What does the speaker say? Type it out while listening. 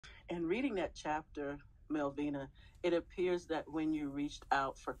In reading that chapter, Melvina, it appears that when you reached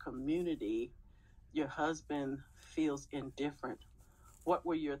out for community, your husband feels indifferent. What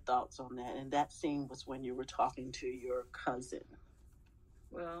were your thoughts on that? And that scene was when you were talking to your cousin.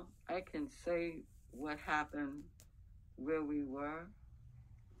 Well, I can say what happened where we were,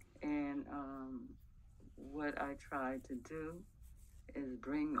 and what I tried to do is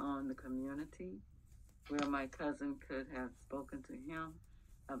bring on the community where my cousin could have spoken to him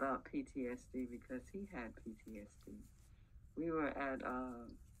about PTSD because he had PTSD. We were at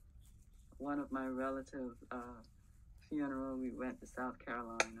one of my relatives' funeral. We went to South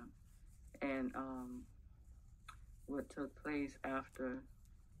Carolina, and what took place after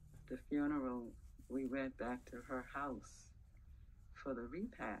the funeral, we went back to her house for the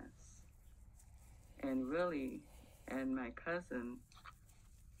repast. And really, and my cousin,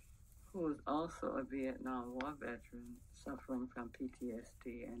 who was also a Vietnam War veteran suffering from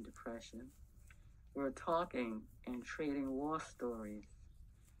PTSD and depression, were talking and trading war stories.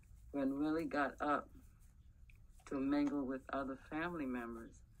 When Willie got up to mingle with other family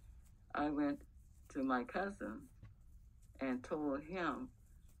members, I went to my cousin and told him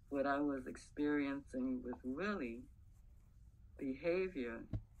what I was experiencing with Willie behavior,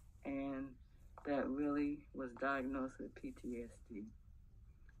 and that Willie was diagnosed with PTSD.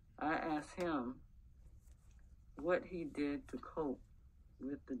 I asked him what he did to cope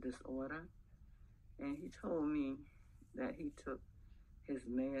with the disorder, and he told me that he took his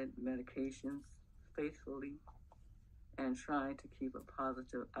medications faithfully and tried to keep a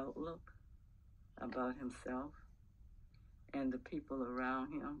positive outlook about himself and the people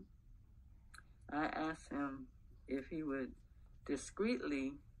around him. I asked him if he would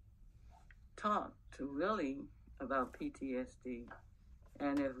discreetly talk to Willie about PTSD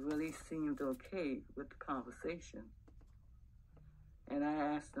and if Willie seemed okay with the conversation. And I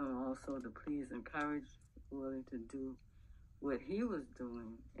asked him also to please encourage Willie to do what he was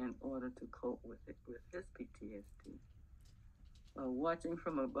doing in order to cope with his PTSD. Watching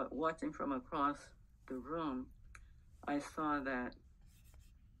from across the room, I saw that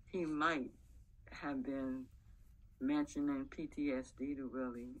he might have been mentioning PTSD to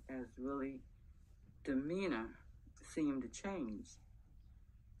Willie as Willie's demeanor seemed to change.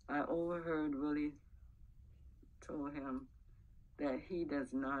 I overheard Willie told him that he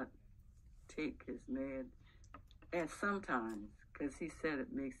does not take his med at sometimes because he said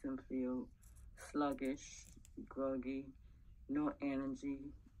it makes him feel sluggish, groggy, no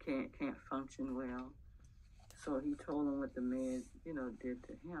energy, can't function well. So he told him what the med, did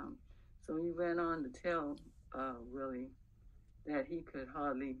to him. So he went on to tell Willie that he could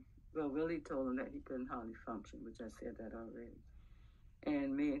hardly, Willie told him that he couldn't hardly function, which I said that already,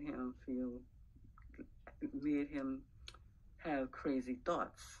 and made him have crazy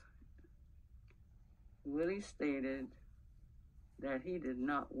thoughts. Willie stated that he did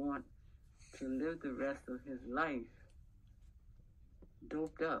not want to live the rest of his life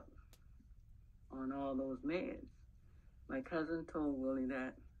doped up on all those meds. My cousin told Willie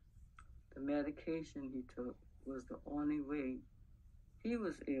that the medication he took was the only way he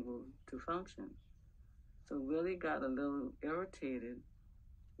was able to function. So Willie got a little irritated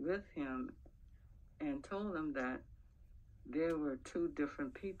with him and told him that there were two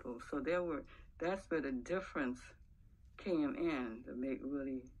different people. So that's where the difference came in to make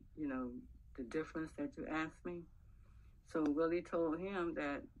Willie, the difference that you asked me. So Willie told him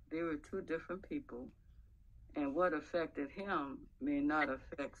that there were two different people, and what affected him may not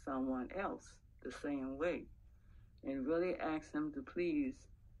affect someone else the same way. And Willie asked him to please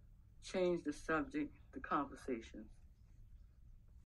change the subject, the conversations.